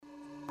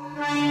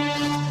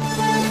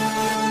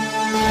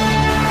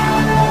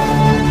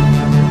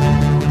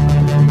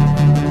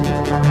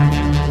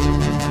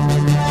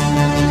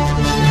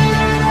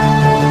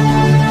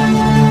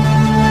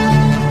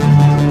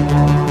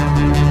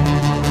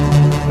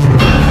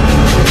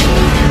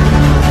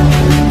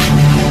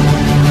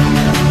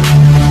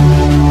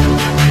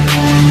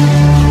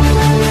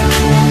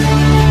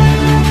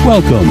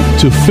Welcome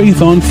to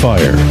Faith on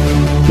Fire,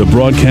 the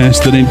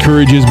broadcast that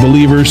encourages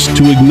believers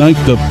to ignite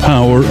the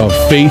power of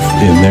faith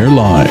in their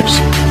lives.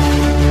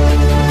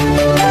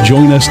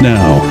 Join us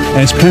now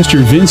as Pastor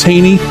Vince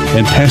Haynie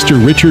and Pastor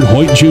Richard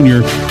Hoyt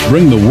Jr.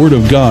 bring the Word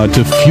of God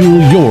to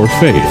fuel your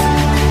faith.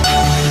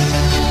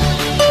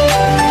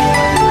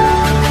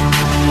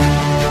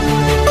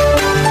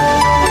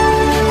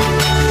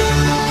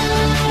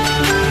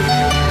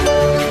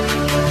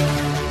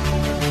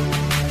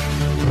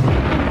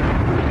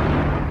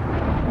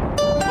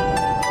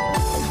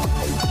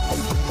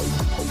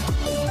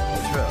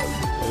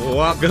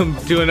 Welcome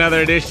to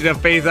another edition of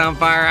Faith on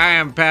Fire. I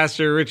am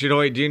Pastor Richard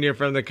Hoyt Jr.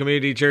 from the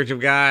Community Church of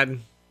God.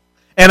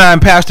 And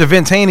I'm Pastor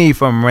Vince Haynie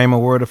from Rhema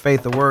Word of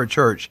Faith, the Word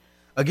Church.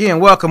 Again,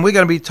 welcome. We're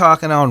going to be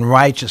talking on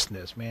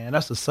righteousness, man.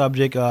 That's a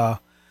subject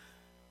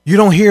you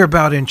don't hear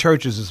about in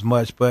churches as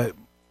much, but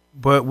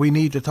we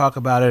need to talk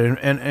about it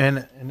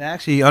and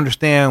actually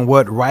understand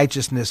what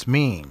righteousness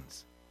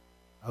means.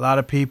 A lot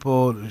of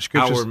people, the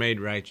scriptures, how we're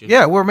made righteous.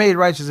 Yeah, we're made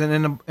righteous.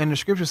 And the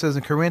scripture says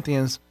in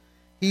Corinthians,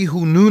 he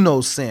who knew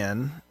no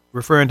sin,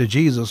 referring to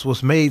Jesus,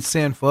 was made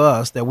sin for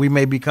us that we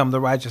may become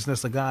the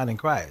righteousness of God in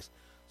Christ.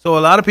 So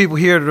a lot of people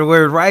hear the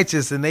word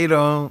righteous and they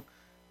don't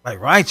like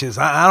righteous.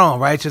 I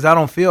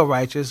don't feel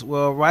righteous.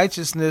 Well,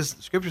 righteousness,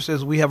 scripture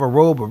says we have a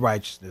robe of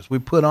righteousness. We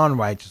put on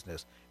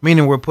righteousness,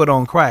 meaning we're put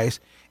on Christ.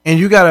 And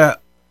you got to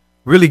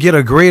really get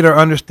a greater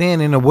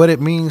understanding of what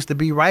it means to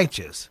be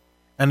righteous.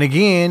 And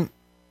again,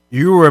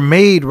 you were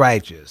made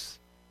righteous.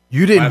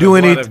 You didn't do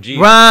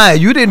anything. Right.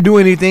 You didn't do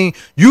anything.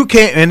 You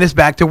can't, and it's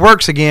back to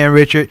works again,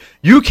 Richard.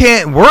 You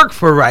can't work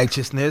for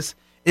righteousness.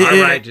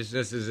 Our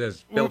righteousness is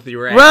as filthy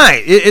rags.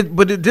 Right.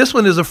 But this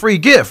one is a free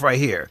gift right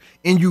here.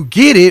 And you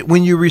get it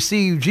when you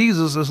receive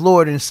Jesus as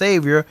Lord and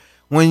Savior,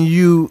 when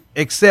you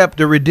accept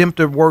the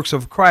redemptive works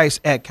of Christ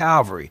at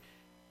Calvary.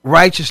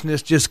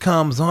 Righteousness just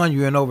comes on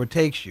you and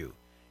overtakes you.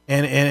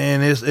 And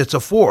it's a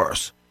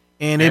force.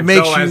 And it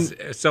makes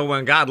so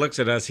when God looks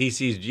at us, he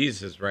sees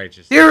Jesus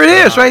righteous. Here it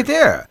is right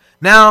there.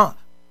 Now,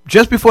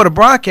 just before the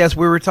broadcast,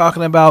 we were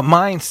talking about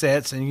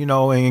mindsets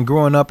and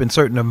growing up in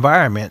certain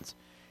environments.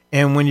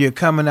 And when you're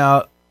coming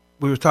out,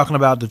 we were talking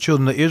about the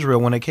children of Israel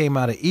when they came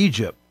out of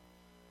Egypt,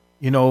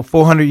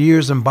 400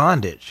 years in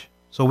bondage.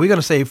 So we're going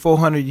to say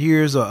 400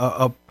 years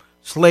of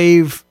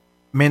slave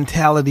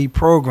mentality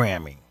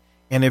programming.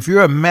 And if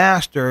you're a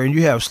master and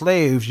you have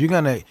slaves, you're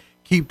going to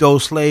keep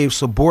those slaves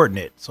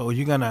subordinate. So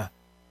you're going to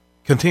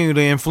continue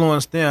to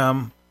influence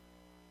them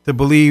to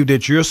believe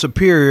that you're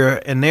superior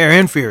and they're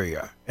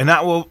inferior. And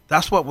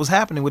that's what was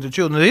happening with the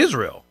children of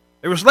Israel.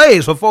 They were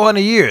slaves for 400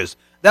 years.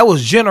 That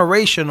was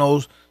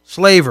generational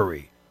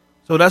slavery.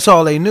 So that's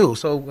all they knew.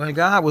 So when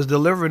God was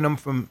delivering them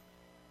from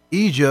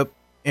Egypt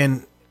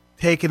and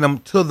taking them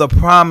to the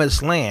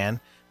promised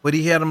land, but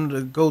he had them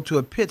to go to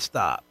a pit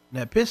stop.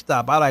 And that pit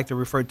stop, I like to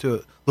refer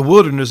to the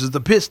wilderness as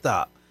the pit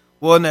stop.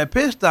 Well, in that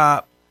pit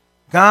stop,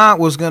 God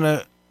was going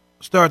to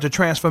start the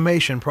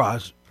transformation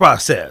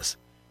process,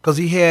 because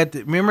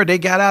remember, they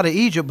got out of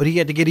Egypt, but he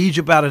had to get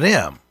Egypt out of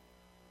them.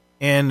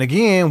 And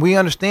again, we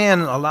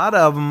understand a lot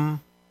of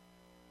them,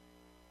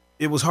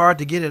 it was hard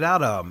to get it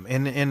out of them.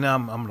 And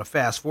I'm going to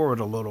fast forward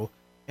a little.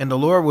 And the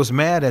Lord was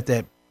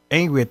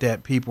angry at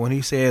that people. And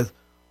he says,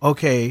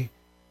 okay,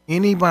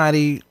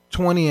 anybody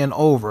 20 and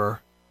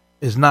over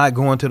is not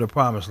going to the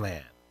promised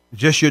land.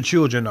 Just your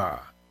children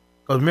are.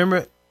 Because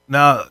remember,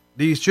 now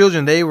these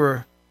children, they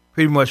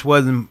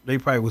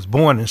probably was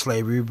born in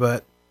slavery,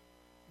 but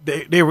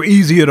they were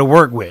easier to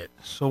work with.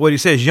 So what he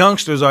says,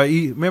 youngsters are,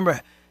 remember,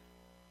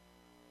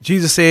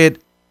 Jesus said,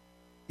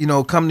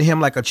 come to him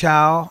like a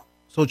child.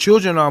 So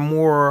children are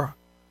more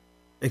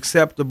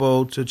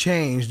acceptable to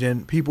change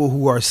than people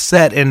who are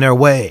set in their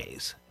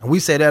ways. And we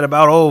say that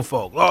about old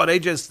folk. Oh, they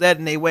just set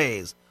in their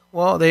ways.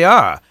 Well, they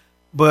are.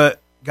 But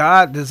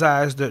God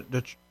desires to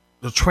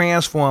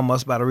transform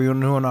us by the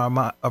renewing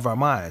of our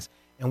minds.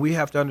 And we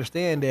have to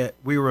understand that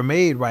we were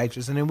made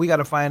righteous, and then we got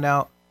to find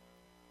out,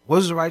 what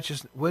is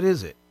righteous? What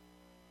is it?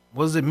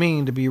 What does it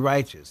mean to be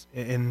righteous?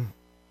 And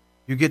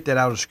you get that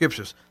out of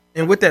scriptures.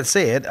 And with that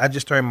said, I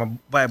just turned my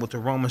Bible to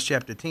Romans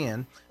chapter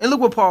 10. And look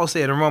what Paul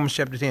said in Romans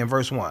chapter 10,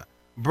 verse 1.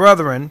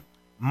 Brethren,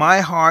 my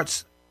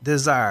heart's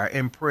desire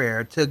and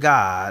prayer to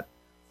God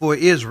for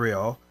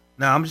Israel,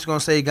 now I'm just going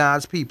to say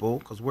God's people,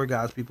 because we're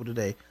God's people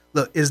today,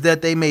 look, is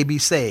that they may be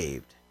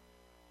saved.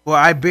 For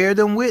I bear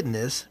them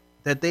witness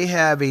that they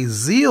have a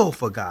zeal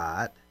for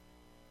God,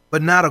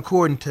 but not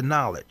according to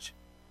knowledge.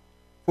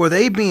 For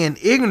they, being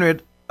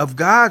ignorant of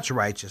God's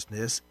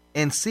righteousness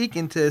and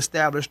seeking to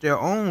establish their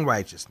own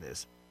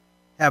righteousness,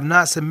 have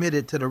not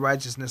submitted to the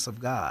righteousness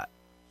of God.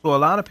 So a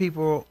lot of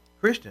people,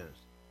 Christians,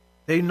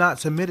 they've not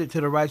submitted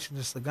to the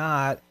righteousness of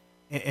God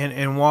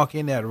and walk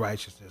in that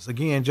righteousness.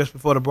 Again, just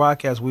before the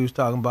broadcast, we was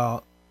talking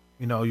about,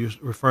 you're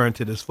referring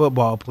to this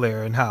football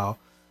player and how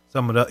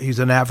he's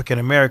an African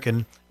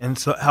American, and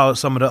so how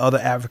some of the other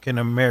African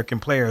American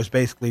players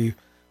basically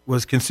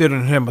was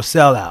considering him a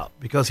sellout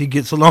because he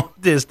gets along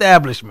with the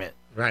establishment.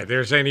 Right.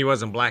 They're saying he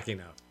wasn't black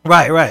enough.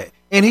 Right.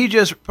 And he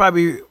just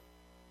probably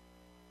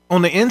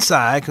on the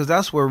inside, because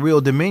that's where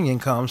real dominion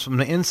comes from,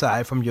 the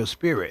inside, from your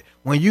spirit.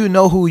 When you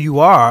know who you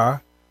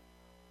are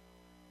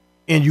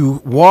and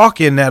you walk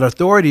in that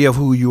authority of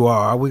who you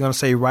are, we're going to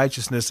say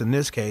righteousness in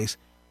this case,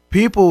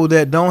 people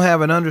that don't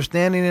have an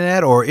understanding of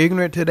that or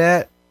ignorant to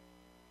that,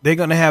 they're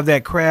going to have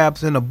that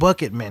crabs in a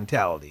bucket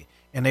mentality,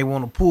 and they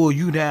want to pull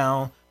you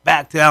down,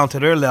 back down to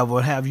their level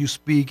and have you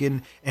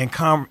speaking and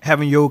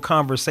having your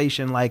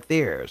conversation like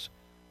theirs,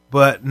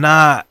 but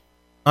not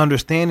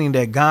understanding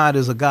that God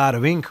is a God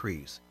of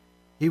increase.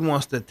 He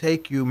wants to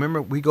take you.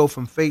 Remember, we go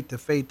from faith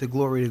to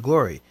glory to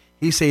glory.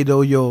 He said,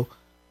 though your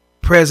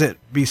present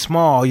be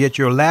small, yet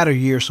your latter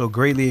years so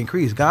greatly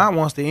increase. God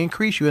wants to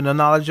increase you in the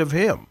knowledge of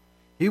him.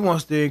 He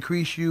wants to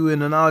increase you in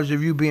the knowledge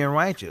of you being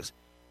righteous.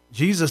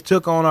 Jesus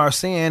took on our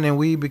sin and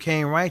we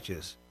became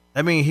righteous.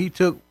 I mean, he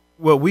took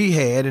what we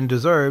had and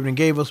deserved and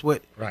gave us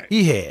what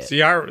he had. See,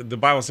 the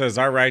Bible says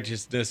our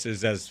righteousness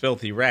is as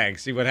filthy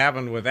rags. See what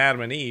happened with Adam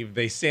and Eve?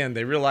 They sinned.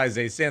 They realized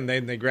they sinned.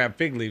 Then they grabbed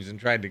fig leaves and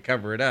tried to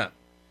cover it up.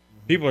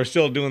 People are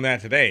still doing that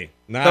today.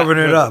 Covering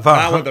it up, huh?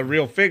 Not with a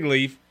real fig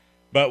leaf,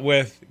 but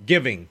with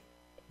giving.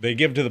 They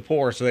give to the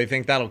poor, so they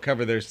think that'll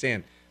cover their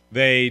sin.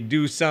 They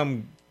do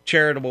some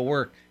charitable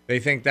work. They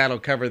think that'll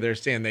cover their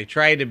sin. They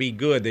try to be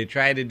good. They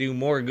try to do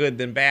more good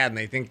than bad, and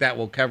they think that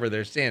will cover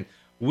their sin.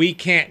 We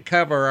can't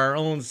cover our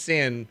own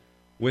sin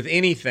with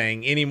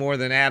anything any more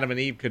than Adam and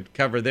Eve could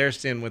cover their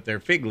sin with their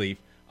fig leaf.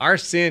 Our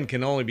sin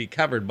can only be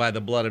covered by the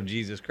blood of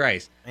Jesus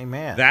Christ.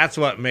 Amen. That's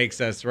what makes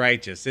us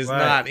righteous. It's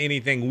not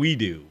anything we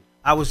do.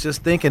 I was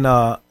just thinking,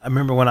 I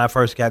remember when I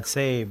first got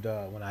saved,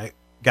 when I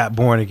got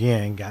born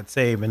again, got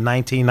saved in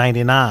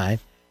 1999.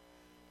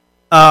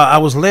 I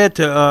was led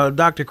to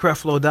Dr.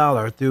 Creflo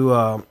Dollar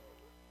through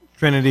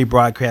Trinity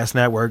Broadcast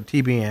Network,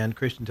 TBN,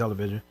 Christian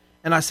Television.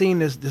 And I seen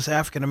this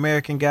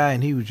African-American guy,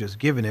 and he was just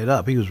giving it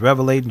up. He was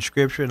revelating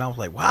scripture, and I was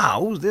like,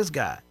 wow, who's this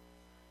guy?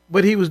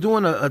 But he was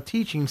doing a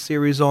teaching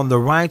series on the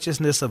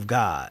righteousness of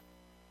God.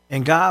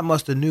 And God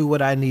must have knew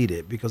what I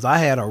needed, because I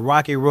had a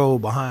rocky road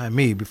behind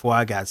me before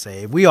I got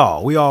saved. We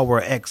all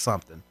were X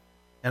something,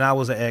 and I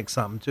was an X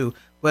something too.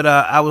 But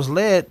I was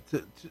led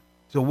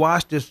to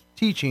watch this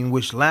teaching,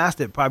 which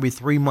lasted probably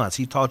 3 months.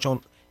 He taught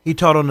on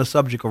the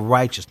subject of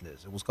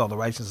righteousness. It was called The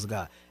Righteousness of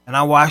God. And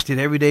I watched it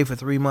every day for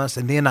 3 months,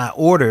 and then I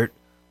ordered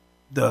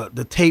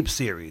the tape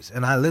series,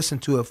 and I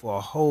listened to it for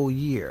a whole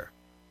year.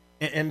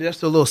 And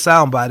just a little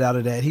soundbite out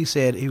of that, he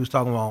said, he was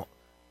talking about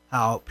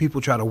how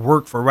people try to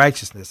work for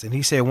righteousness. And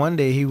he said one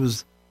day it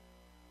was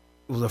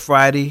a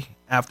Friday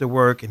after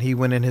work, and he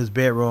went in his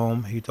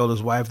bedroom. He told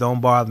his wife, don't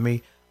bother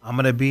me. I'm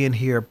going to be in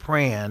here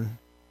praying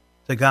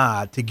to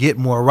God to get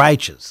more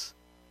righteous.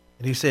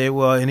 And he said,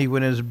 well, and he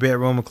went in his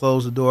bedroom and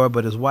closed the door,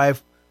 but his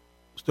wife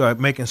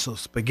started making some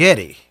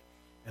spaghetti.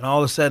 And all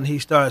of a sudden he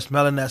started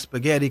smelling that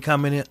spaghetti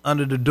coming in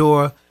under the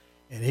door.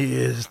 And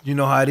you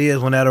know how it is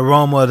when that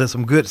aroma of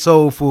some good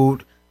soul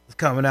food is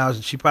coming out.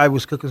 She probably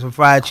was cooking some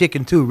fried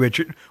chicken too,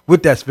 Richard,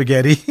 with that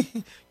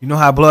spaghetti. You know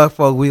how blood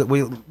folk,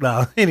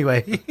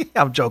 anyway,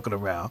 I'm joking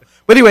around.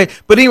 But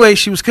anyway,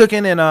 she was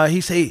cooking, and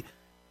he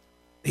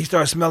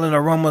started smelling the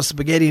aroma of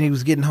spaghetti, and he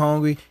was getting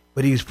hungry,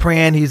 but he was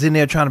praying. He's in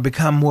there trying to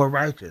become more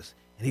righteous.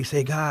 And he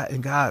said,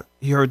 God,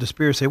 he heard the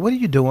Spirit say, what are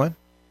you doing?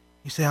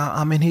 He said,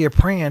 I'm in here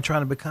praying,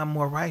 trying to become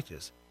more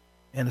righteous.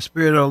 And the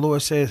Spirit of the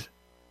Lord says,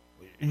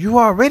 you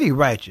already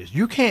righteous.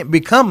 You can't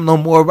become no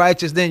more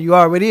righteous than you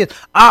already is.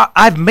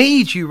 I've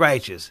made you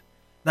righteous.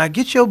 Now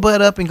get your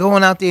butt up and go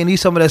on out there and eat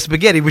some of that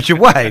spaghetti with your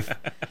wife.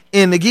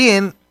 And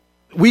again,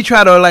 we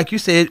try to, like you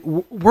said,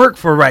 work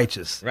for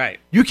righteous. Right.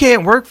 You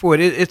can't work for it.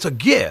 It's a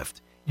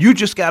gift. You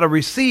just got to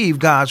receive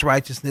God's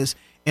righteousness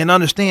and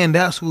understand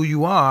that's who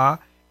you are,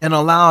 and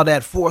allow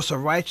that force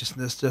of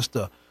righteousness just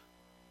to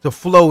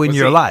flow in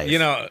your life. You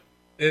know,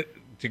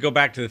 to go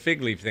back to the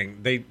fig leaf thing,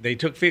 they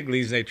took fig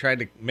leaves, they tried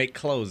to make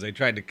clothes, they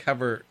tried to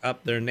cover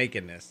up their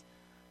nakedness.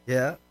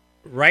 Yeah.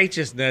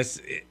 Righteousness,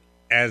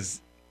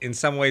 as in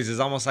some ways, is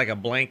almost like a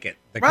blanket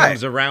that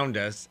comes around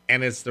us,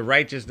 and it's the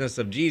righteousness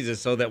of Jesus,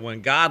 so that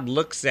when God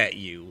looks at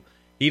you,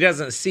 he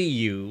doesn't see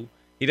you,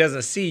 he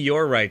doesn't see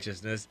your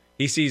righteousness,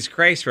 he sees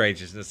Christ's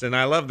righteousness. And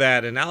I love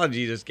that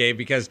analogy you just gave,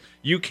 because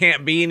you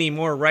can't be any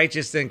more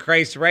righteous than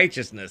Christ's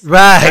righteousness.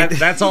 Right.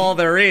 That's all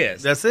there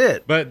is. That's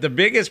it. But the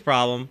biggest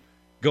problem,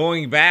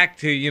 going back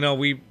to,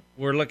 we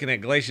were looking at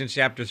Galatians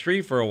chapter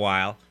 3 for a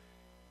while,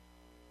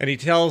 and he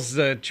tells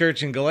the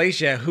church in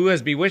Galatia, who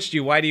has bewitched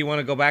you? Why do you want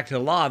to go back to the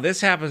law?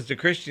 This happens to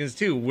Christians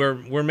too.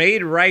 We're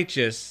made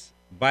righteous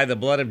by the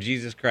blood of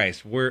Jesus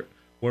Christ. We're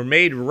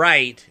made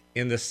right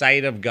in the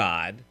sight of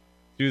God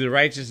through the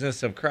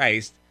righteousness of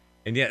Christ.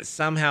 And yet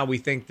somehow we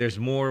think there's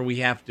more we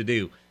have to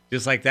do.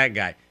 Just like that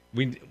guy.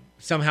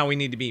 Somehow we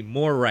need to be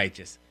more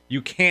righteous.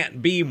 You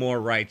can't be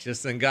more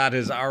righteous than God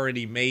has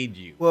already made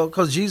you. Well,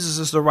 because Jesus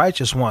is the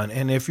righteous one.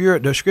 And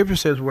the scripture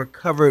says we're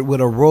covered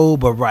with a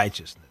robe of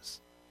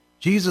righteousness.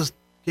 Jesus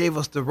gave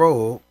us the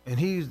robe, and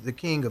he's the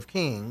King of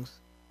Kings.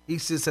 He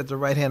sits at the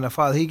right hand of the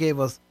Father.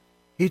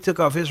 He took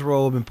off his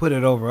robe and put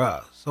it over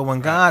us. So when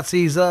God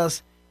sees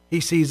us, He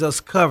sees us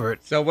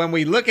covered. So when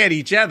we look at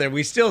each other,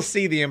 we still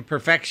see the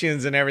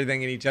imperfections and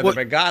everything in each other,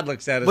 but God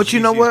looks at us. But you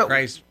know what?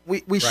 Christ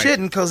we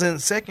shouldn't, because in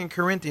 2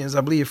 Corinthians,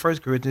 I believe 1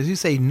 Corinthians, he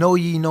say, know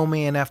ye no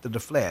man after the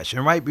flesh.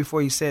 And right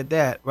before he said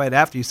that, right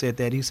after he said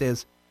that, he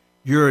says,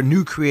 you're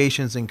new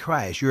creations in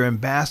Christ. You're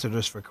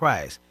ambassadors for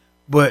Christ.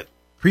 But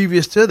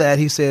previous to that,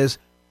 he says,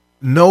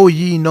 know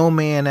ye no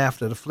man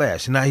after the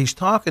flesh. Now he's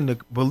talking to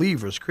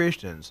believers,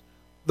 Christians,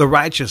 the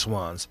righteous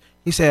ones.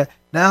 He said,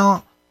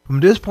 now from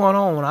this point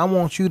on, I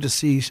want you to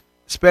see,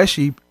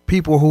 especially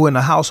people who are in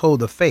the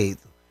household of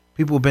faith,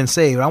 people who've been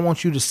saved, I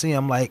want you to see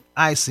them like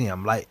I see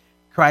them, like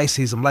Christ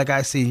sees them, like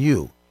I see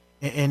you.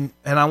 And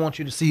I want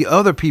you to see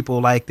other people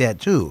like that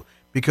too,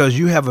 because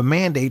you have a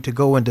mandate to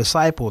go and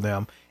disciple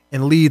them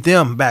and lead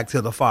them back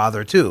to the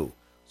Father too.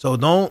 So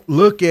don't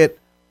look at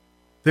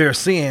their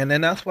sin.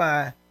 And that's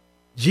why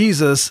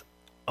Jesus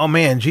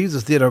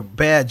did a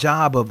bad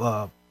job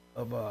of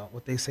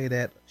what they say,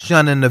 that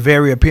shunning the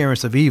very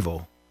appearance of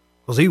evil.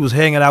 Because he was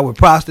hanging out with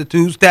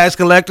prostitutes, tax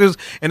collectors,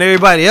 and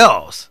everybody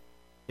else.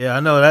 Yeah, I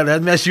know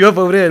that messed you up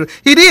over there.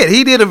 He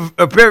did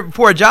a very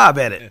poor job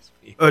at it,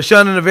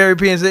 shunning the very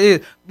appearance of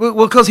evil.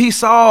 Well, because he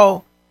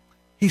saw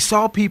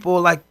people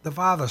like the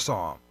Father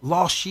saw him,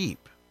 lost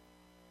sheep.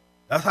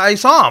 That's how he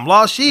saw them,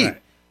 lost sheep.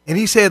 Right. And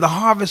he said the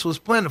harvest was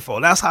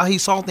plentiful. That's how he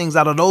saw things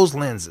out of those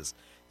lenses.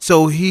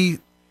 So he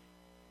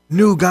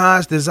knew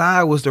God's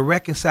desire was to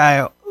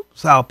reconcile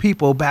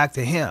people back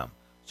to him.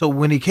 So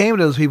when he came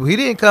to those people, he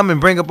didn't come and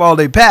bring up all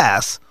their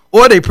past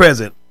or their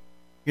present.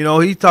 You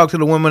know, he talked to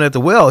the woman at the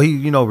well.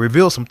 He,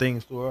 revealed some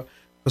things to her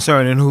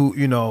concerning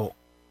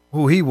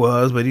who he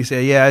was. But he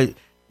said, yeah,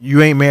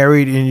 you ain't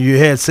married and you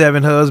had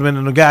 7 husbands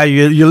and the guy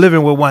you're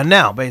living with one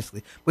now,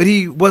 basically. But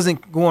he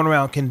wasn't going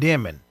around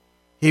condemning.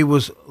 He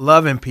was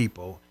loving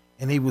people,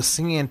 and he was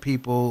seeing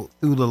people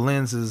through the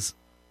lenses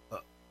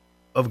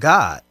of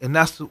God. And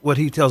that's what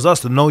he tells us,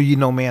 to know ye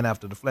no man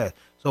after the flesh.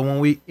 So when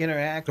we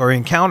interact or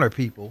encounter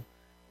people,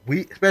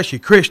 we, especially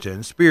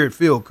Christians,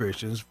 spirit-filled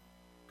Christians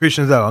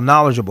that are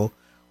knowledgeable,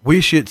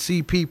 we should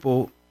see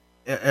people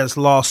as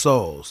lost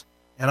souls.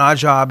 And our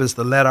job is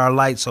to let our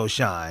light so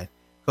shine,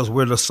 because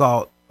we're the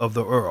salt of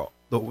the earth,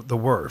 the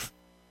earth,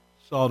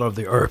 salt of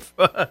the earth,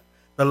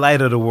 the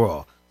light of the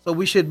world. So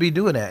we should be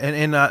doing that.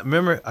 And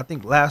remember, I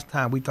think last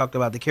time we talked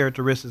about the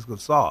characteristics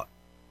of salt.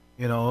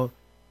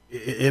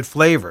 It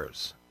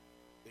flavors.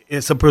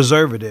 It's a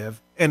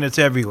preservative, and it's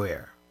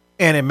everywhere.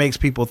 And it makes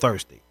people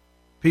thirsty.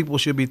 People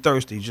should be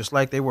thirsty, just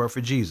like they were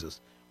for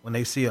Jesus when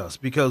they see us,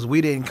 because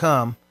we didn't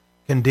come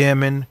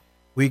condemning.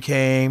 We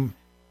came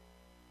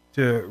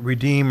to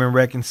redeem and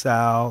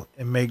reconcile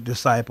and make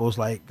disciples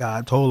like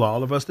God told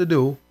all of us to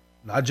do,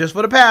 not just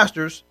for the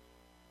pastors,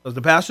 because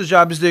the pastor's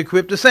job is to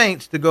equip the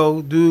saints to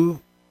go do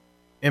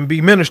and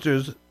be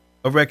ministers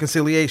of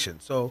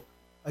reconciliation. So,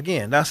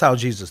 again, that's how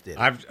Jesus did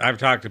it. I've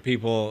talked to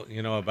people,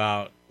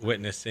 about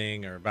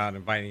witnessing or about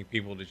inviting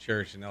people to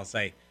church, and they'll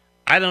say,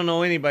 I don't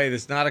know anybody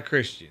that's not a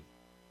Christian.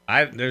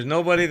 There's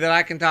nobody that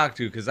I can talk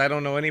to because I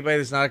don't know anybody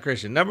that's not a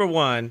Christian. Number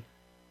one,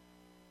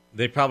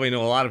 they probably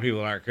know a lot of people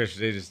that aren't Christians.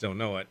 They just don't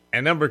know it.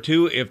 And number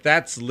two, if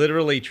that's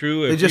literally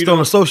true, they just don't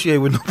associate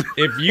with nobody.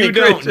 If you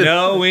don't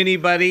know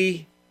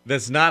anybody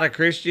that's not a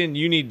Christian,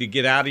 you need to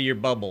get out of your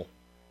bubble,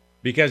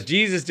 because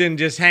Jesus didn't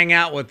just hang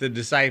out with the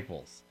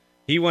disciples.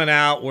 He went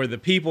out where the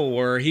people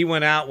were. He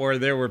went out where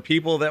there were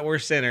people that were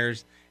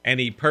sinners, and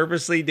he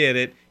purposely did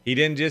it. He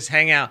didn't just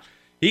hang out.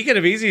 He could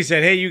have easily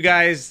said, hey, you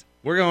guys,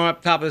 we're going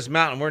up top of this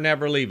mountain. We're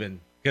never leaving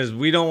because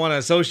we don't want to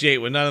associate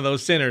with none of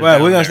those sinners.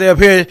 Right, we're going to stay up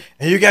here,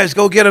 and you guys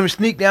go get them,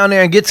 sneak down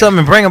there and get some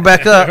and bring them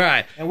back up.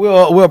 Right. And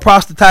we'll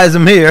proselytize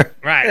them here.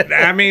 Right.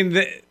 I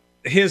mean,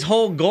 his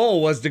whole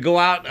goal was to go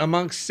out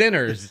amongst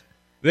sinners.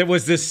 That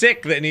was the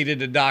sick that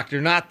needed a doctor,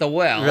 not the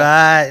well.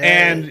 Right.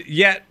 And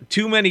yet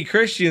too many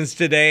Christians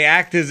today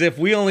act as if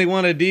we only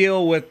want to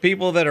deal with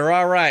people that are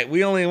all right.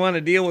 We only want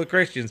to deal with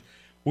Christians.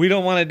 We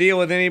don't want to deal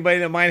with anybody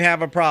that might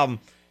have a problem.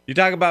 You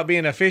talk about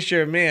being a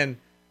fisher of men.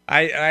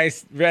 I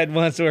read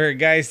once where a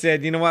guy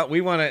said, you know what, we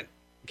want to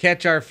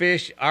catch our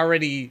fish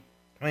already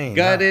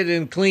gutted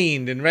and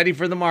cleaned and ready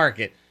for the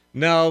market.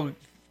 No,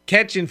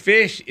 catching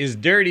fish is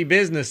dirty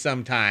business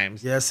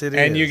sometimes. Yes, it is.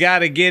 And you got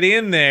to get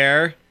in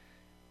there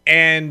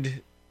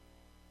and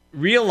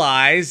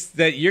realize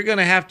that you're going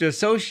to have to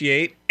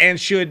associate and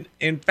should,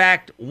 in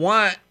fact,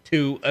 want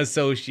to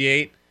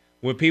associate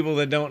with people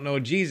that don't know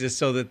Jesus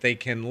so that they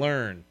can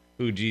learn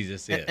who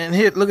Jesus is. And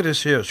here, look at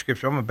this here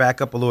scripture. I'm going to back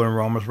up a little in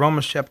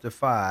Romans chapter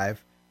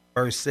 5,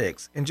 verse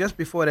 6. And just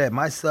before that,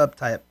 my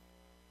subtitle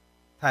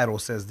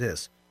says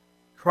this: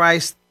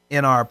 Christ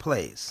in our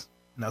place.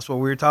 And that's what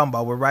we were talking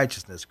about with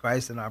righteousness,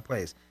 Christ in our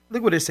place.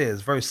 Look what it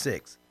says, verse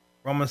 6,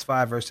 Romans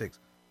 5, verse 6.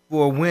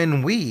 For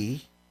when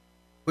we,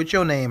 put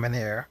your name in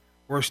there,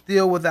 were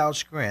still without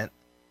strength,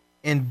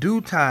 in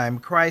due time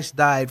Christ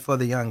died for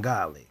the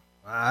ungodly.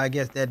 I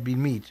guess that'd be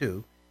me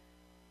too.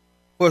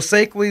 For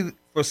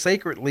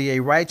sacredly a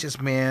righteous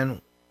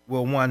man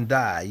will one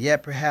die,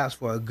 yet perhaps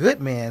for a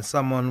good man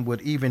someone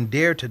would even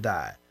dare to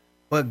die.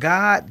 But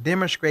God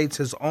demonstrates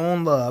his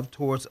own love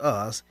towards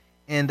us,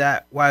 and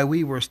that while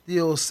we were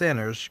still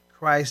sinners,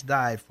 Christ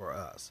died for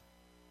us.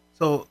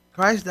 So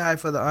Christ died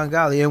for the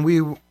ungodly, and we,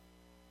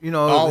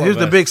 here's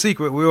the big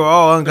secret: we were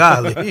all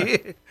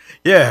ungodly.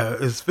 Yeah,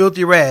 it's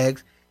filthy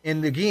rags.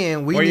 And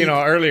again,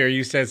 earlier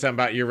you said something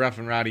about your rough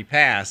and rowdy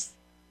past.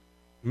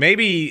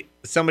 Maybe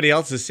somebody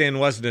else's sin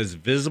wasn't as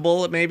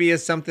visible, maybe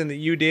as something that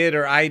you did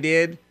or I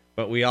did,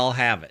 but we all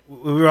have it.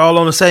 We're all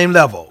on the same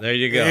level. There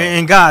you go.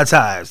 In God's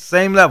eyes,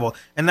 same level.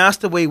 And that's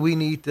the way we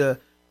need to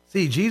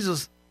see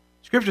Jesus.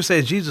 Scripture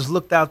says Jesus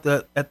looked out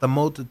at the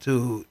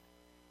multitude,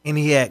 and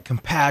he had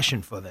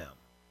compassion for them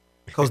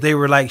because they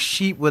were like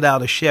sheep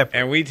without a shepherd.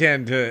 And we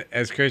tend to,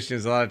 as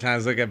Christians, a lot of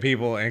times look at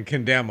people and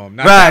condemn them.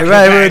 Right.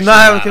 We're not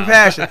having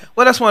compassion.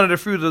 Well, that's one of the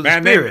fruits of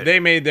the Spirit. They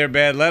made their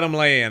bed. Let them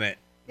lay in it.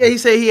 Yeah, he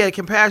said he had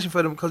compassion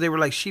for them because they were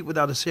like sheep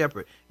without a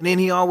shepherd. And then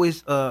he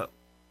always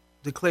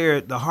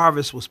declared the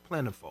harvest was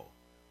plentiful,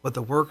 but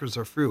the workers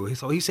are few.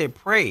 So he said,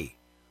 pray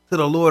to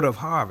the Lord of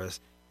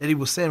harvest that he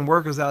will send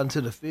workers out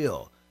into the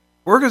field.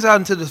 Workers out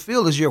into the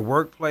field is your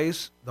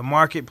workplace, the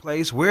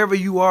marketplace, wherever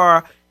you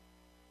are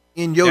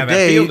in your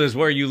day. The field is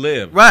where you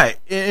live. Right.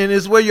 And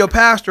it's where your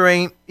pastor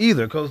ain't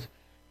either because,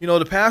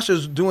 the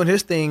pastor's doing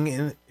his thing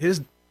in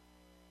his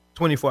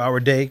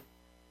 24-hour day,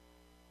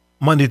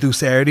 Monday through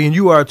Saturday, and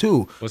you are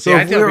too. Well, see,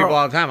 I tell people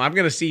all the time, I'm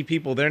going to see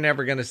people they're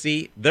never going to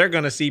see. They're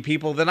going to see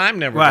people that I'm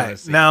never going to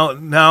see. Now,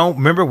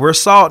 remember, we're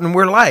salt and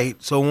we're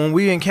light. So when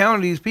we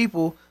encounter these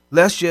people,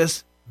 let's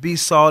just be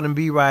salt and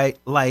be light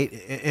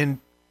and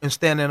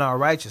stand in our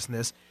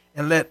righteousness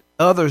and let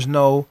others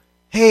know,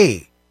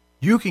 hey,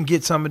 you can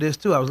get some of this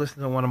too. I was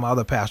listening to one of my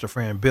other pastor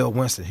friend, Bill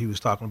Winston. He was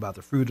talking about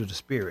the fruit of the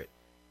Spirit.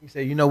 He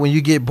said, when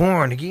you get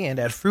born again,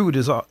 that fruit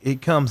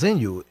it comes in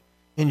you,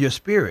 in your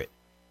spirit.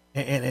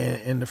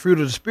 And the fruit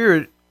of the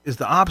Spirit is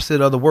the opposite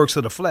of the works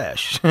of the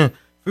flesh.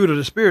 Fruit of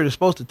the Spirit is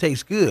supposed to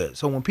taste good.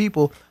 So when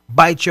people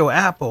bite your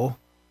apple,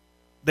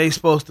 you're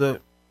supposed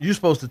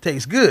to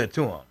taste good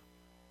to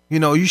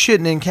them. You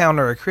shouldn't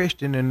encounter a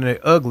Christian and they're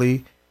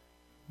ugly.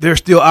 They're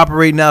still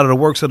operating out of the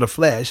works of the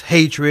flesh,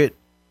 hatred,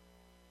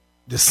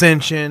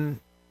 dissension,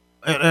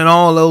 and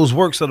all those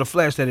works of the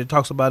flesh that it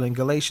talks about in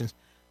Galatians.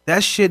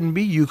 That shouldn't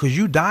be you because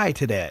you died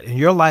to that, and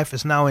your life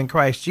is now in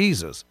Christ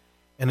Jesus.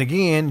 And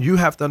again, you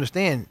have to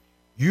understand,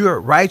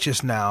 you're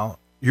righteous now.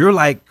 You're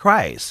like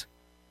Christ.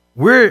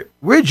 We're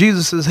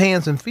Jesus'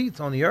 hands and feet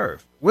on the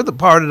earth. We're the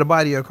part of the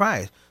body of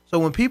Christ. So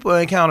when people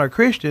encounter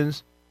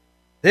Christians,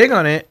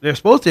 they're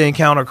supposed to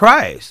encounter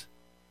Christ.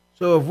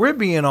 So if we're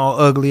being all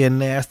ugly and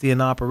nasty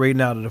and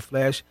operating out of the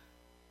flesh,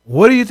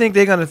 what do you think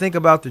they're going to think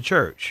about the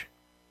church?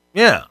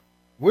 Yeah,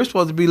 we're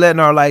supposed to be letting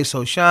our light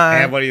so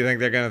shine. And what do you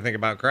think they're going to think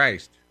about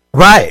Christ?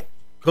 Right,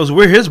 because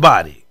we're his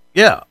body.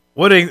 Yeah.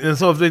 And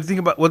so if they think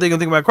about what they're going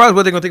to think about Christ,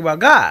 what they're going to think about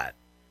God?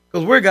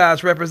 Because we're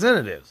God's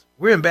representatives.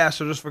 We're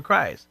ambassadors for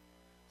Christ.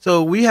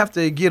 So we have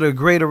to get a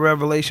greater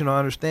revelation or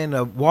understanding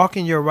of walk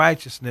in your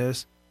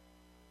righteousness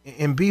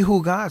and be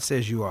who God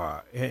says you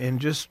are. And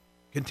just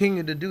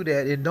continue to do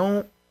that. And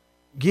don't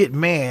get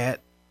mad.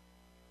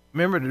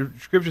 Remember, the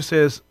scripture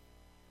says,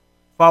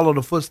 follow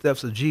the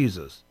footsteps of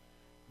Jesus.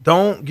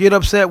 Don't get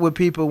upset with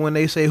people when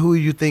they say who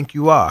you think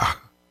you are.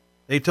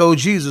 They told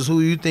Jesus who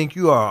you think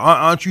you are.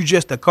 Aren't you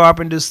just a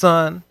carpenter's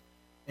son?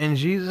 And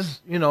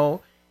Jesus,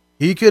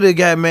 he could have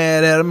got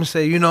mad at him and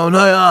say, no,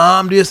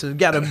 I'm this, and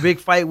got a big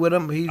fight with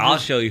him. I'll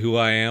show you who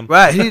I am.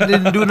 Right. He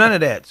didn't do none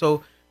of that.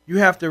 So you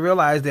have to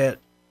realize that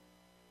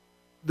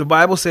the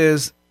Bible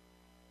says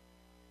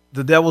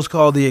the devil's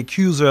called the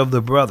accuser of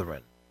the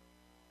brethren.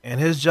 And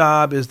his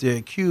job is to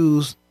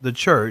accuse the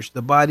church,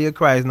 the body of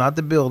Christ, not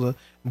the builder,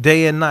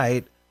 day and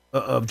night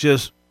of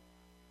just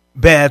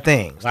bad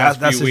things. Last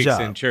that's few his weeks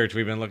job. in church,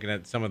 we've been looking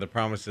at some of the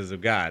promises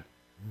of God.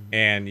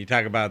 And you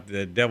talk about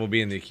the devil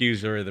being the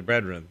accuser of the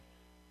brethren.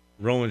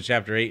 Romans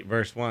chapter 8,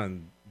 verse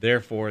 1,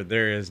 therefore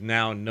there is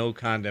now no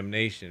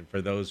condemnation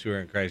for those who are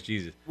in Christ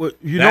Jesus. Well,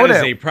 that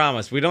is a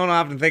promise. We don't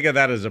often think of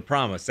that as a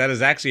promise. That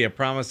is actually a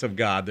promise of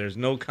God. There's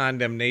no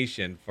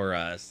condemnation for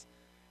us.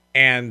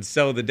 And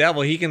so the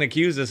devil, he can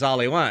accuse us all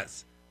he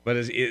wants, but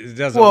it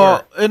doesn't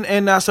work.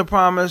 And that's a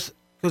promise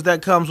because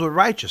that comes with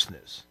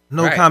righteousness.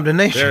 No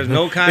condemnation. There's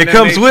no condemnation. It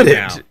comes with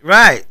now. it.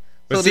 Right.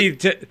 But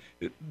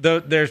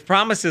there's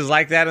promises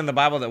like that in the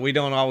Bible that we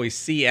don't always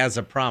see as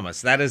a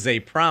promise. That is a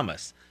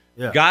promise.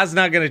 Yeah. God's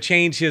not going to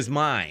change his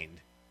mind.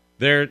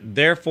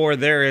 Therefore,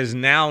 there is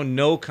now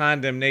no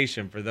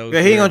condemnation for those.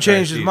 Yeah, he ain't going to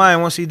change his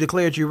mind once he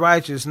declared you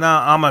righteous.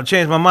 Now I'm going to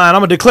change my mind.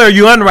 I'm going to declare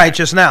you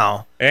unrighteous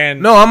now.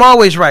 And no, I'm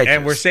always righteous.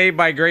 And we're saved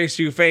by grace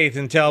through faith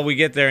until we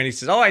get there. And he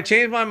says, I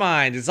changed my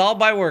mind. It's all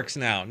by works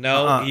now.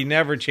 No, he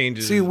never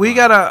changes his mind. We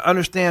got to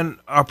understand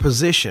our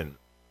position.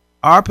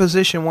 Our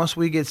position once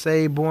we get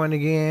saved, born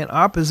again,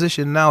 our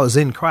position now is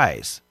in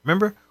Christ.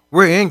 Remember?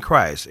 We're in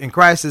Christ. And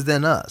Christ is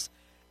in us.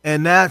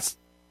 And that's,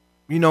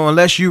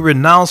 unless you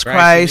renounce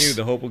Christ, in you,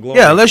 the hope of glory.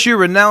 Yeah, unless you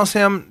renounce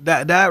him,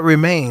 that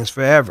remains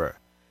forever.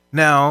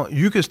 Now,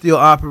 you can still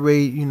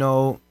operate, in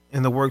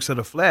the works of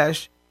the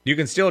flesh. You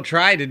can still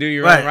try to do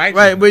your own righteousness.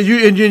 Right, but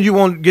you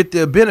won't get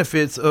the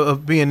benefits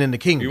of being in the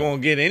kingdom. You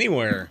won't get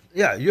anywhere.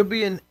 Yeah, you'll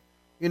be in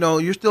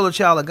you're still a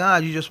child of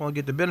God. You just want to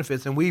get the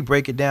benefits. And we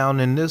break it down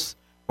in this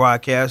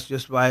broadcast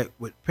just like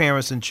with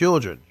parents and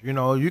children.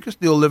 You can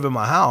still live in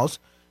my house.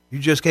 You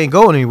just can't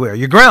go anywhere.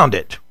 You're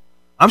grounded.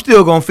 I'm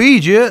still going to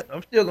feed you.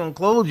 I'm still going to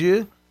clothe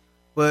you.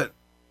 But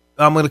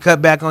I'm going to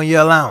cut back on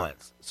your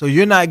allowance. So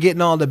you're not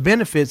getting all the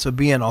benefits of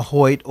being a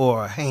Hoyt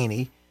or a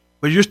Haynie,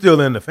 but you're still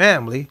in the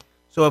family.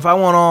 So if I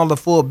want all the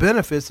full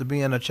benefits of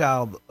being a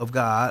child of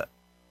God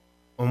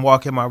and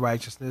walk in my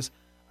righteousness,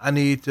 I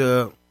need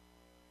to,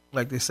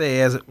 like they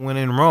say, as when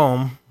in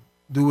Rome,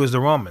 do as the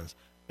Romans.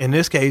 In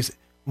this case,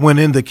 when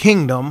in the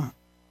kingdom,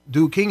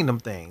 do kingdom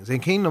things.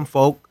 And kingdom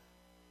folk,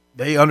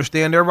 they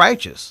understand they're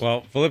righteous.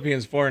 Well,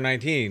 Philippians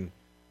 4:19,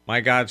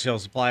 my God shall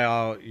supply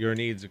all your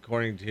needs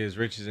according to his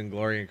riches and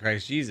glory in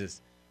Christ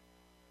Jesus.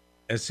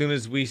 As soon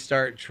as we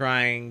start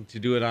trying to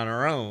do it on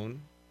our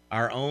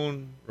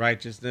own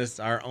righteousness,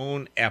 our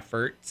own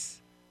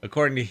efforts,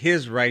 according to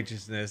his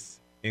righteousness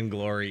in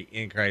glory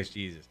in Christ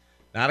Jesus,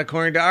 not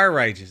according to our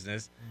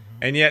righteousness.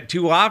 And yet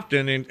too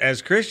often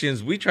as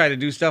Christians, we try to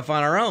do stuff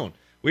on our own.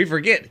 We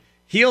forget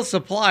he'll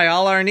supply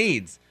all our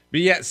needs, but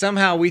yet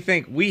somehow we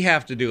think we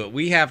have to do it.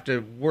 We have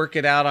to work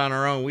it out on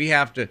our own. We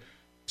have to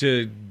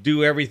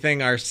do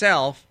everything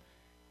ourselves.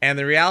 And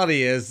the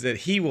reality is that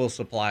he will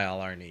supply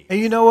all our needs.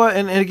 And you know what?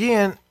 And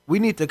again, we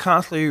need to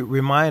constantly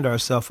remind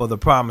ourselves of the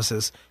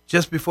promises.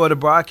 Just before the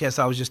broadcast,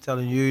 I was just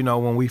telling you,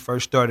 when we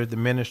first started the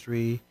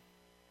ministry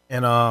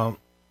and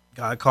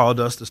God called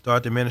us to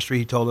start the ministry,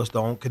 he told us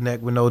don't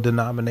connect with no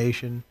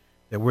denomination,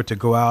 that we're to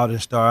go out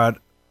and start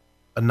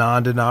a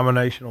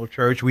non-denominational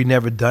church. We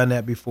never done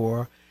that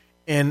before.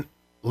 And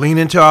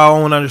leaning to our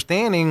own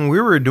understanding,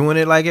 we were doing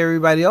it like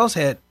everybody else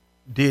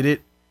did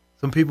it.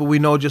 Some people we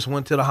know just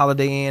went to the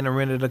Holiday Inn and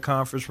rented a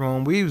conference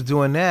room. We was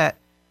doing that.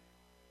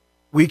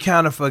 We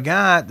kind of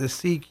forgot to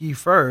seek ye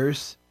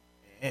first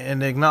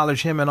and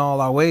acknowledge him in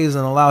all our ways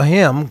and allow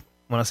him,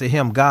 when I say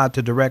him, God,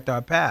 to direct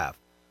our path.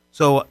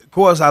 So, of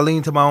course, I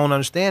lean to my own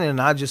understanding,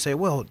 and I just say,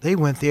 well, they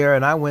went there,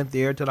 and I went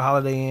there to the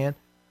Holiday Inn,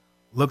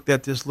 looked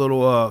at this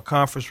little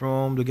conference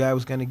room the guy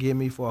was going to give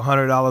me for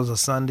 $100 a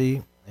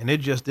Sunday, and it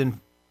just didn't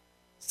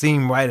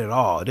seem right at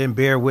all. It didn't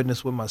bear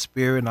witness with my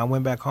spirit, and I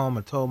went back home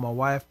and told my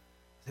wife,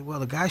 I said,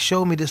 well, the guy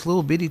showed me this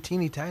little bitty,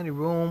 teeny, tiny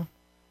room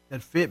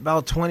that fit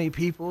about 20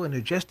 people, and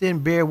it just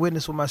didn't bear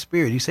witness with my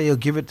spirit. He said he'll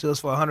give it to us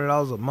for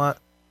 $100 a month,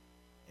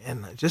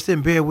 and it just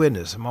didn't bear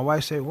witness. And my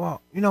wife said,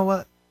 well, you know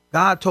what?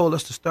 God told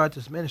us to start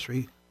this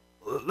ministry.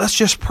 Let's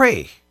just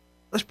pray.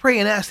 Let's pray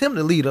and ask him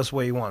to lead us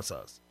where he wants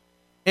us.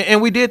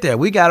 And we did that.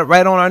 We got it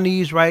right on our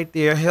knees right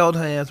there, held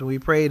hands, and we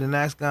prayed and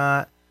asked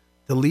God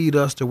to lead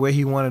us to where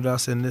he wanted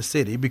us in this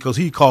city because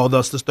he called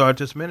us to start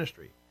this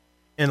ministry.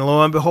 And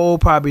lo and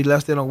behold, probably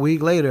less than a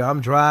week later,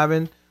 I'm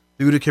driving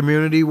through the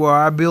community where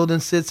our building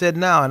sits at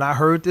now, and I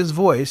heard this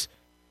voice.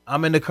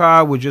 I'm in the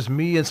car with just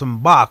me and some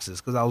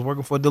boxes because I was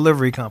working for a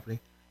delivery company,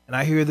 and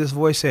I hear this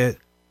voice said,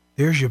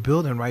 there's your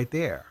building right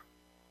there.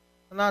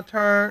 And I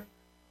turned,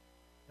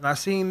 and I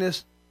seen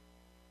this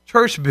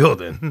church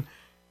building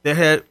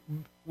that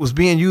was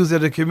being used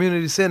as a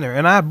community center,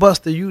 and I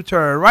busted a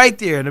U-turn right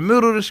there in the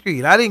middle of the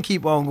street. I didn't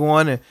keep on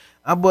going, and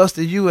I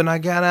busted U, and I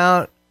got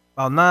out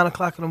about 9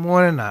 o'clock in the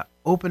morning. I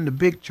opened the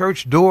big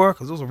church door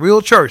because it was a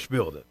real church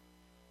building.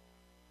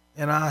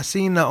 And I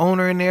seen the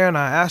owner in there, and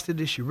I asked her,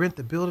 did she rent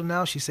the building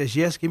now? She says,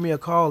 yes, give me a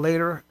call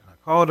later. And I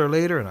called her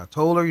later, and I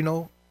told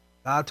her,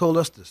 God told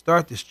us to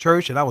start this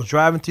church, and I was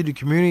driving through the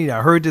community.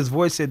 I heard this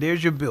voice said,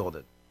 there's your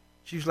building.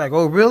 She was like,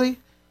 oh, really?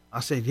 I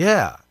said,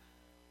 yeah.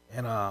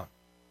 And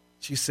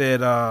she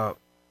said,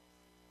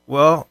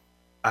 well,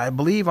 I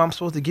believe I'm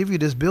supposed to give you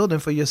this building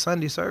for your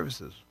Sunday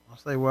services. I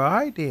was like, well, all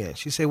right then.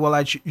 She said, well,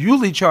 I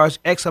usually charge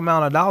X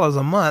amount of dollars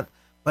a month,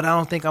 but I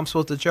don't think I'm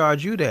supposed to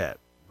charge you that.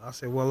 I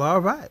said, well,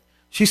 all right.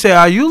 She said,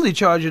 I usually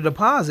charge a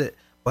deposit,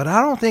 but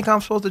I don't think I'm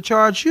supposed to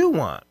charge you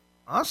one.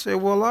 I said,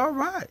 well, all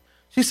right.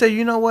 She said,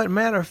 you know what?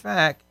 Matter of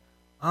fact,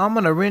 I'm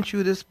going to rent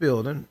you this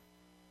building.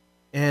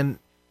 And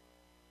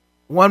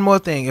one more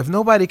thing, if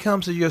nobody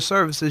comes to your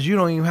services, you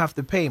don't even have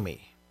to pay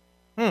me.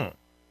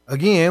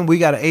 Again, we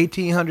got an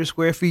 1,800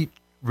 square feet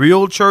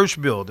real church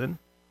building,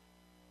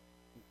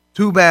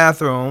 2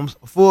 bathrooms,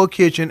 a full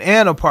kitchen,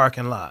 and a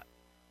parking lot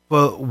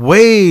for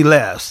way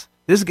less.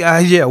 This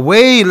guy,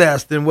 way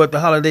less than what the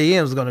Holiday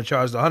Inn was going to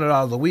charge, the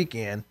 $100 a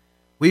weekend.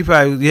 We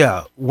probably,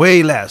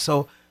 way less.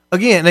 So,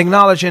 again,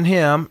 acknowledging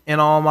him in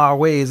all my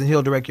ways, and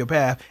he'll direct your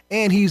path,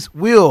 and he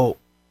will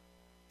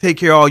take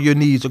care of all your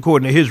needs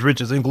according to his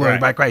riches and glory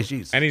by Christ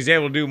Jesus. And he's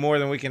able to do more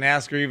than we can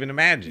ask or even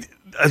imagine.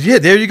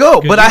 There you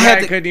go. But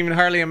I couldn't even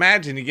hardly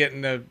imagine you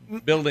getting a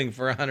building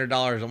for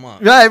 $100 a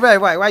month. Right.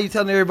 Why are you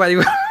telling everybody?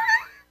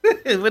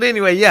 But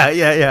anyway,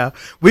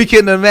 we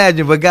couldn't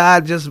imagine, but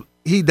God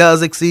he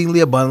does exceedingly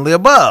abundantly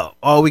above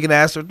all we can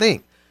ask or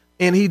think.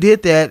 And he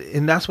did that,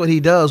 and that's what he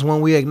does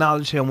when we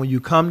acknowledge him. When you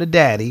come to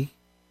Daddy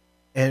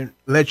and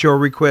let your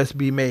request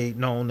be made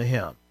known to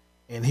him,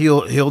 and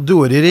he'll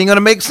do it. It ain't going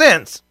to make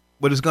sense,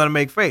 but it's going to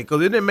make faith, because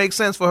it didn't make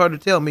sense for her to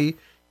tell me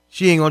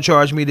She ain't going to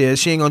charge me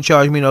this. She ain't going to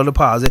charge me no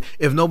deposit.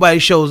 If nobody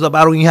shows up,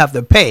 I don't even have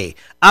to pay.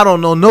 I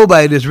don't know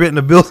nobody that's written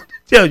a building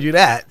to tell you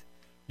that.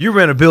 You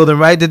rent a building,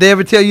 right? Did they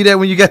ever tell you that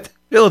when you got the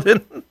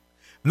building?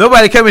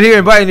 Nobody coming here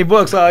and buy any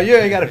books. Oh, you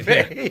ain't got to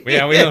pay.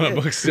 Yeah, we own a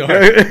bookstore.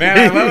 Man,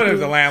 I love it if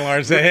the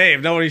landlord said, hey,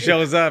 if nobody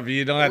shows up,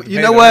 you don't have to pay.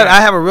 You know what?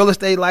 I have a real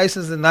estate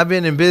license, and I've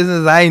been in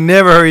business. I ain't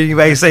never heard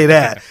anybody say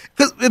that.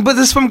 But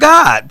it's from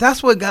God.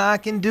 That's what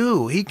God can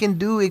do. He can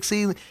do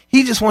exceedingly.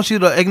 He just wants you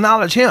to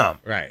acknowledge him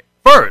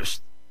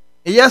first.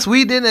 And yes,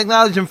 we didn't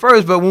acknowledge him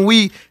first, but when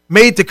we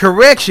made the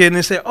correction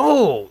and said,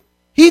 oh,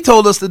 he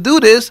told us to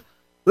do this,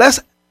 let's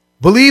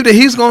believe that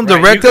he's going to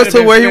direct us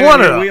to where he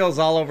wanted us. Wheels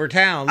all over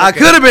town. I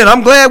could have been.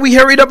 I'm glad we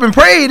hurried up and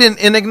prayed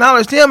and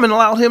acknowledged him and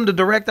allowed him to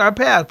direct our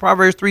path.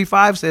 Proverbs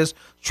 3:5 says,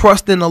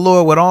 trust in the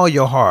Lord with all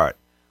your heart.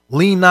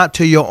 Lean not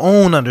to your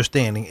own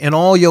understanding. In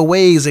all your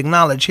ways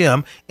acknowledge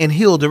him, and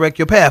he'll direct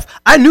your path.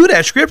 I knew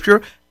that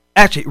scripture.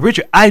 Actually,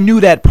 Richard, I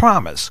knew that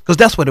promise because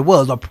that's what it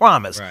was, a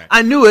promise. Right.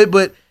 I knew it,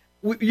 but,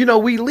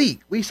 we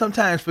leak. We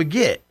sometimes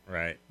forget.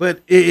 Right.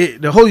 But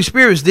the Holy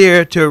Spirit's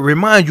there to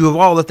remind you of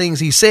all the things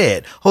he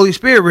said. Holy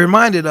Spirit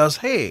reminded us,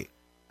 hey,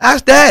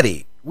 ask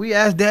Daddy. We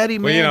asked Daddy,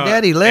 man,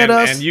 Daddy led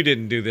us. And you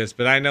didn't do this,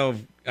 but I know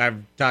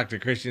I've talked to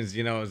Christians,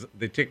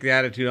 they took the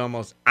attitude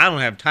almost, I don't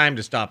have time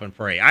to stop and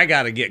pray. I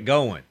got to get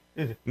going.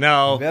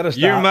 No,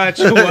 you're much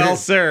well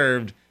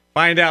served.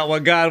 Find out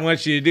what God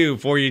wants you to do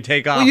before you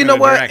take off. Well, you know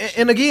what? Direction.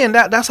 And again,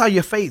 that's how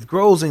your faith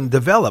grows and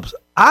develops.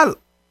 I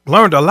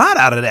learned a lot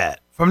out of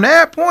that. From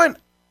that point,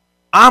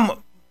 I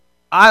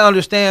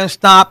understand,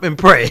 stop and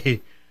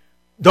pray.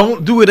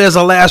 Don't do it as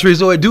a last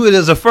resort. Do it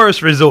as a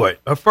first resort,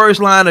 a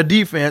first line of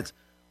defense.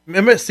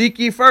 Remember, seek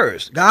ye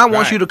first. God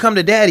wants you to come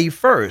to Daddy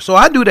first. So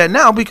I do that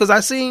now because I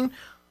seen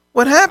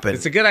what happened.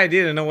 It's a good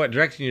idea to know what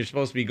direction you're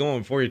supposed to be going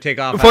before you take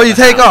off. Before you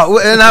take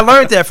off. And I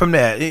learned that from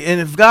that.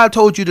 And if God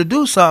told you to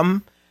do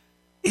something,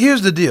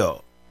 here's the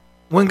deal.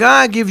 When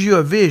God gives you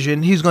a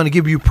vision, he's going to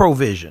give you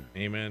provision.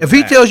 Amen. If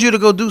he tells you to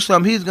go do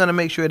something, he's going to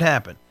make sure it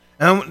happens.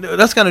 And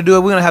that's going to do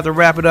it. We're going to have to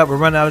wrap it up. We're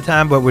running out of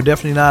time, but we're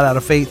definitely not out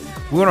of faith.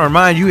 We want to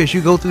remind you as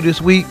you go through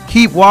this week,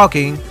 keep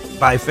walking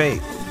by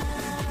faith.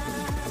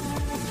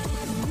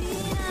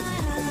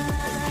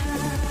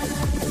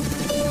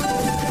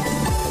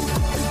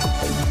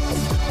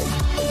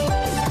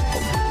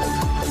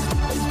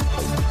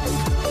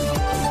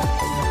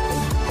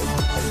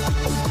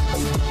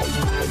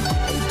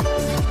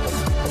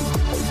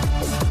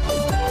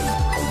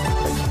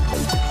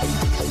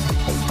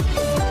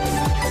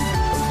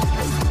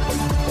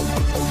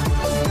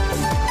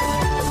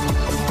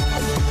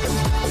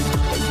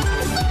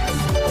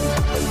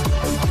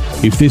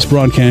 If this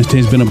broadcast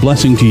has been a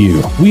blessing to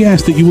you, we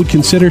ask that you would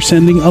consider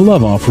sending a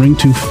love offering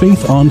to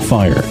Faith on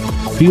Fire,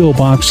 P.O.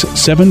 Box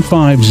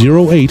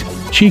 7508,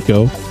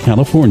 Chico,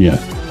 California,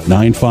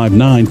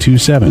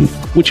 95927,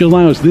 which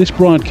allows this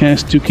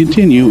broadcast to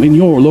continue in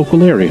your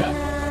local area.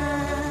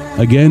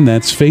 Again,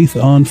 that's Faith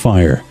on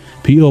Fire,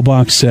 P.O.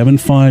 Box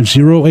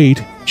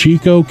 7508,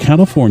 Chico,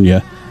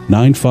 California,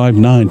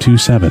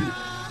 95927.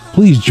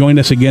 Please join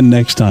us again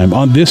next time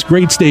on this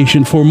great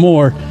station for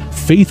more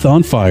Faith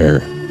on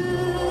Fire.